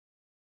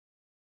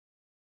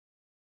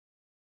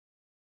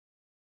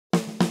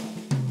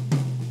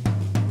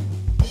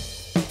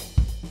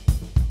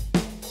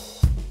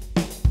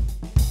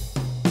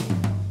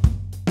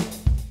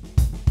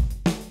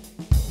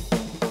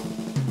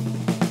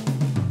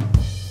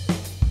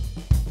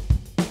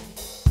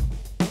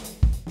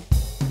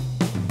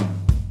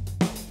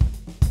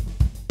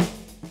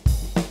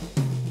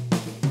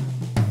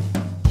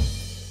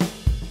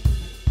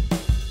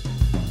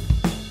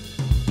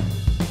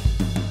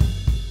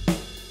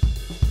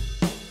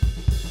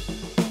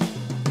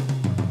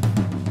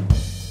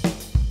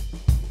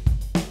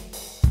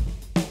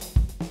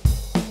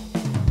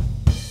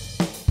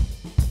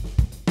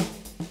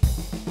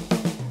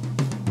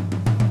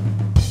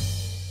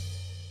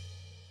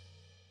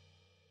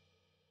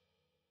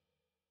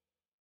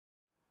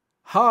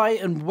Hi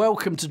and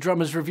welcome to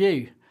Drummers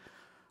Review.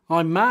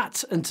 I'm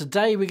Matt and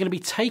today we're going to be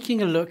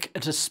taking a look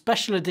at a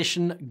special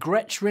edition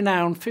Gretsch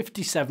Renown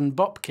 57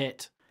 bop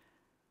kit.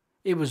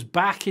 It was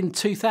back in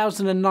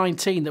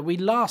 2019 that we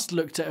last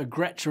looked at a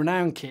Gretsch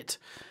Renown kit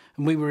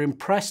and we were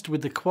impressed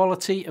with the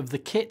quality of the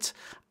kit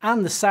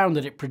and the sound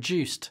that it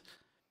produced.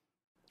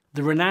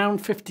 The Renown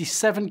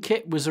 57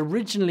 kit was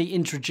originally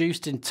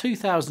introduced in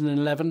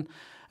 2011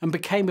 and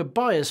became a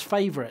buyer's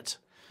favourite.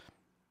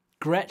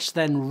 Gretsch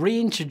then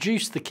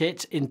reintroduced the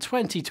kit in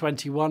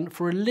 2021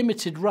 for a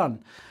limited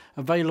run,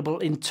 available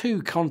in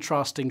two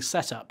contrasting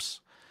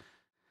setups.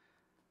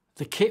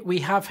 The kit we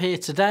have here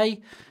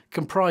today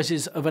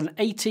comprises of an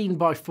 18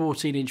 by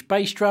 14 inch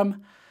bass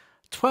drum,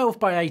 12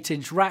 by 8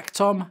 inch rack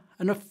tom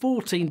and a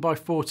 14 by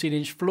 14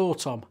 inch floor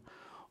tom,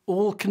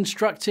 all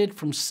constructed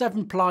from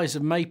 7 plies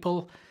of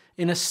maple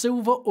in a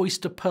silver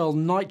oyster pearl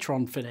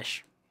nitron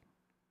finish.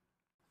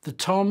 The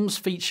toms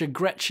feature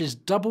Gretsch's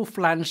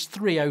double-flanged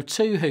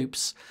 302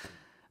 hoops.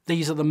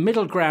 These are the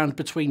middle ground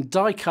between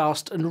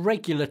die-cast and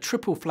regular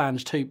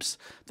triple-flanged hoops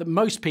that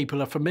most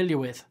people are familiar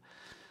with.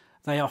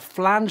 They are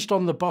flanged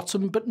on the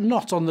bottom but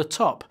not on the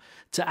top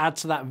to add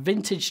to that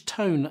vintage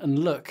tone and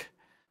look.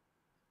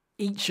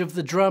 Each of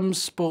the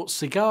drums sports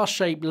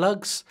cigar-shaped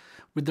lugs,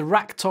 with the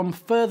rack tom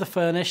further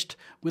furnished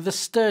with a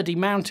sturdy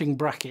mounting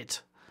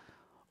bracket.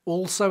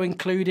 Also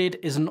included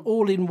is an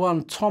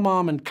all-in-one tom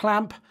arm and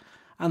clamp,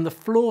 and the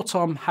floor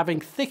tom having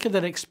thicker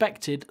than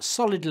expected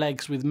solid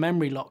legs with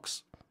memory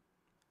locks.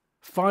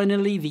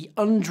 Finally, the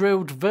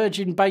undrilled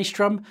virgin bass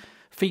drum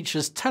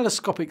features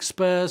telescopic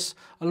spurs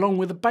along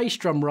with a bass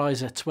drum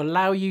riser to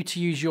allow you to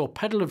use your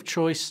pedal of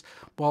choice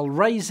while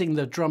raising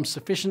the drum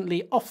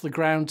sufficiently off the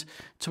ground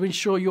to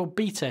ensure your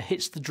beater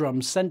hits the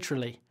drum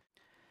centrally.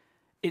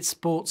 It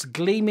sports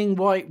gleaming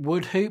white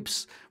wood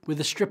hoops with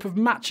a strip of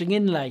matching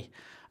inlay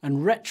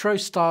and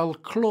retro-style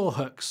claw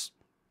hooks.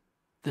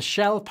 The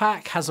shell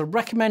pack has a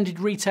recommended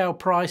retail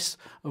price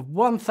of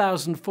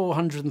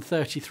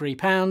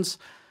 £1,433,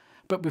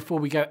 but before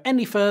we go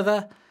any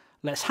further,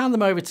 let's hand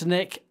them over to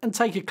Nick and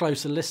take a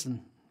closer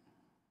listen.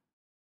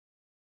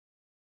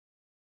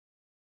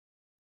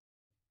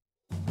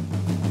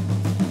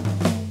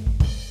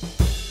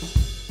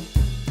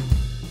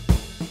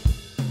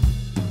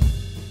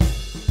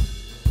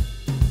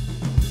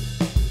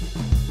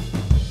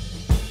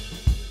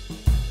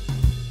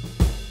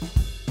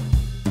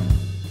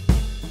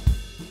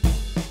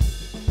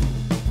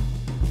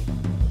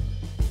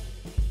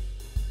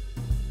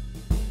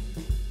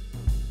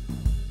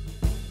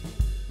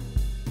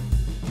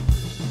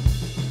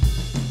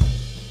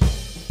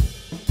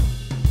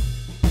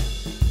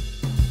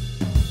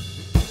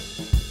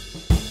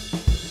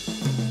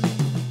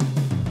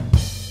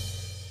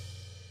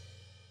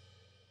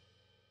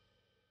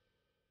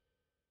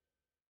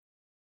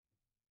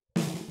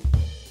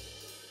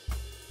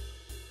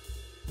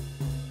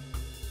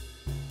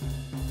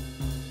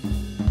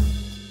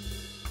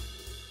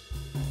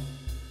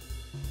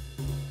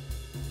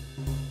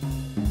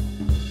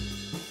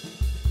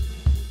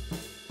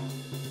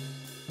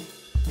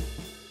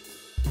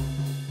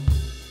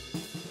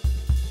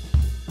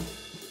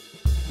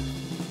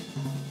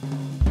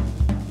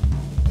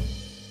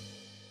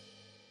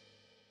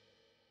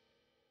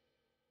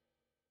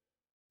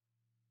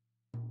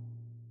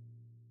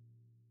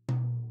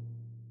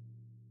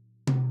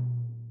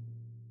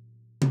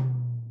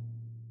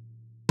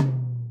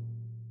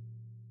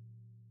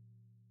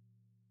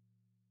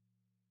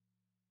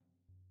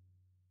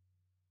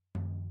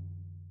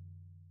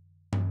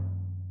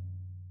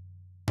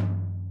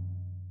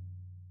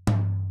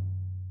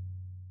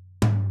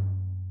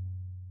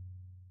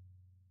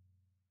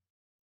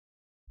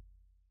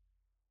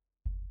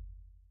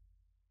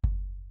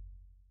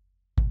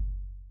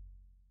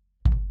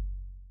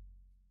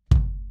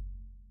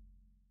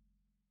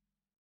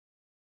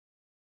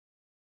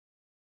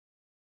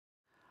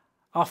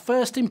 Our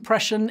first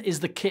impression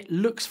is the kit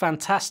looks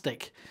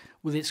fantastic,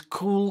 with its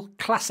cool,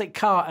 classic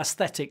car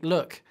aesthetic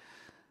look.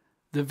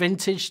 The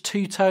vintage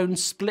two-tone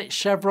split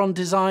chevron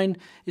design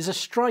is a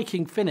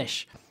striking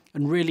finish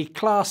and really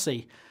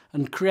classy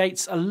and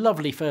creates a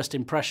lovely first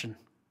impression.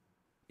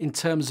 In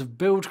terms of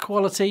build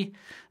quality,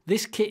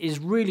 this kit is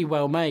really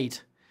well made.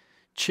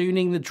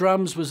 Tuning the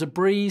drums was a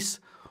breeze,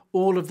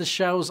 all of the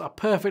shells are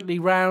perfectly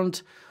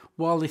round,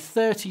 while the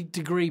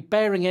 30-degree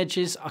bearing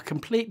edges are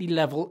completely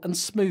level and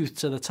smooth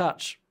to the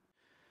touch.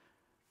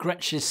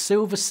 Gretsch's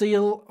silver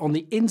seal on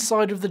the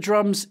inside of the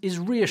drums is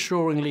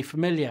reassuringly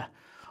familiar,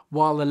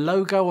 while the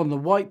logo on the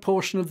white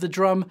portion of the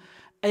drum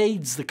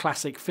aids the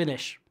classic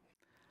finish.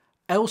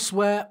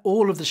 Elsewhere,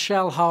 all of the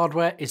shell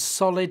hardware is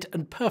solid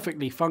and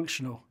perfectly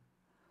functional.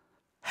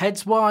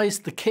 Heads-wise,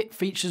 the kit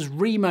features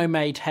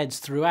Remo-made heads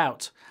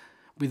throughout,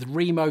 with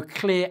Remo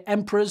clear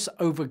Emperors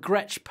over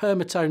Gretsch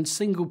Permatone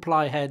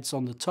single-ply heads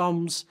on the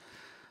toms,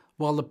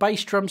 while the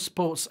bass drum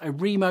sports a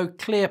Remo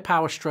clear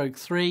Power Stroke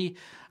 3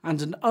 and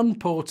an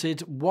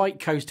unported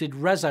white-coated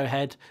Rezo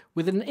head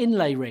with an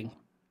inlay ring.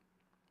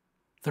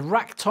 The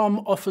rack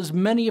tom offers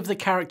many of the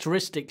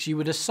characteristics you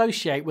would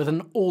associate with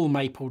an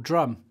all-maple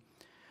drum.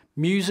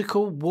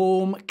 Musical,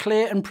 warm,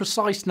 clear and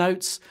precise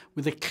notes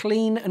with a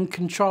clean and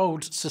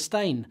controlled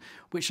sustain,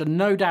 which are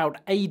no doubt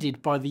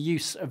aided by the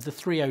use of the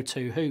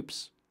 302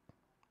 hoops.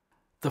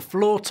 The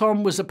floor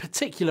tom was a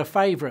particular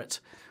favourite,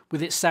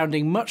 with it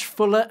sounding much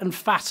fuller and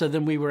fatter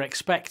than we were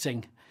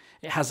expecting.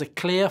 It has a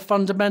clear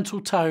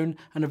fundamental tone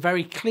and a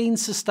very clean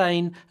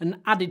sustain and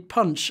added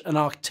punch and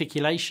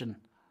articulation.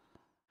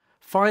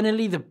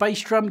 Finally, the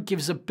bass drum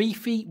gives a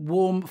beefy,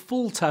 warm,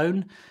 full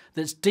tone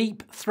that's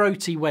deep,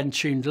 throaty when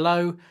tuned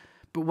low,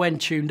 but when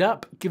tuned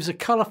up gives a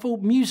colourful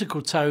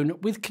musical tone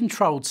with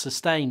controlled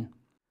sustain.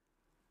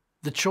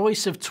 The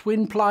choice of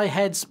twin-ply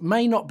heads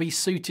may not be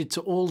suited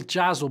to all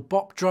jazz or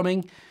bop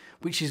drumming,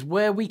 which is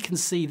where we can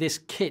see this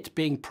kit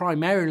being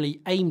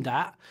primarily aimed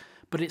at,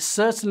 but it's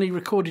certainly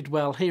recorded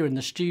well here in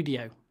the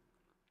studio.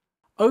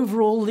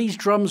 Overall, these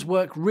drums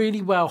work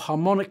really well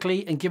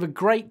harmonically and give a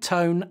great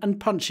tone and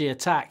punchy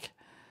attack.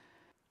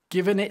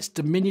 Given its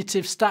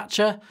diminutive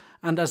stature,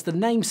 and as the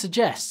name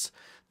suggests,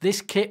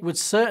 this kit would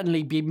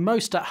certainly be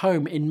most at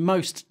home in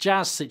most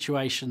jazz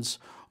situations,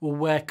 or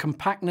where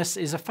compactness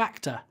is a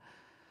factor.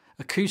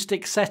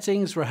 Acoustic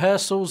settings,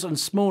 rehearsals and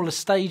smaller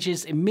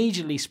stages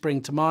immediately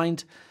spring to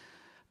mind.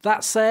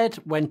 That said,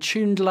 when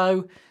tuned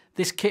low,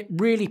 this kit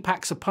really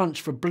packs a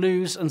punch for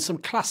blues and some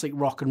classic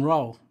rock and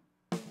roll.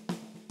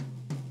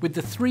 With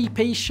the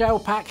 3-piece shell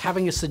pack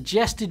having a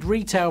suggested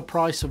retail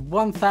price of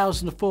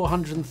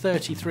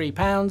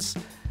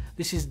 £1,433,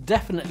 this is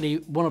definitely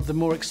one of the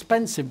more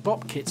expensive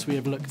bop kits we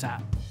have looked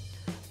at.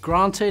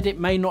 Granted, it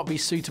may not be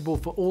suitable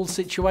for all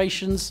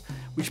situations,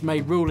 which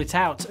may rule it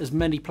out as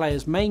many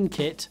players' main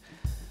kit,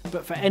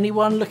 but for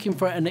anyone looking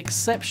for an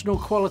exceptional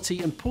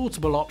quality and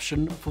portable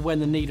option for when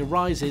the need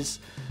arises,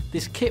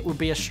 this kit would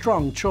be a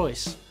strong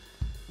choice.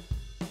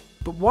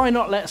 But why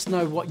not let us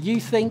know what you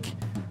think?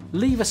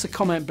 Leave us a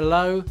comment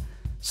below,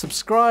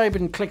 subscribe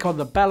and click on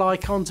the bell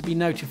icon to be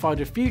notified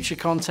of future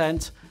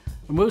content,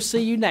 and we'll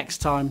see you next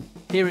time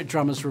here at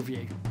Drummers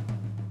Review.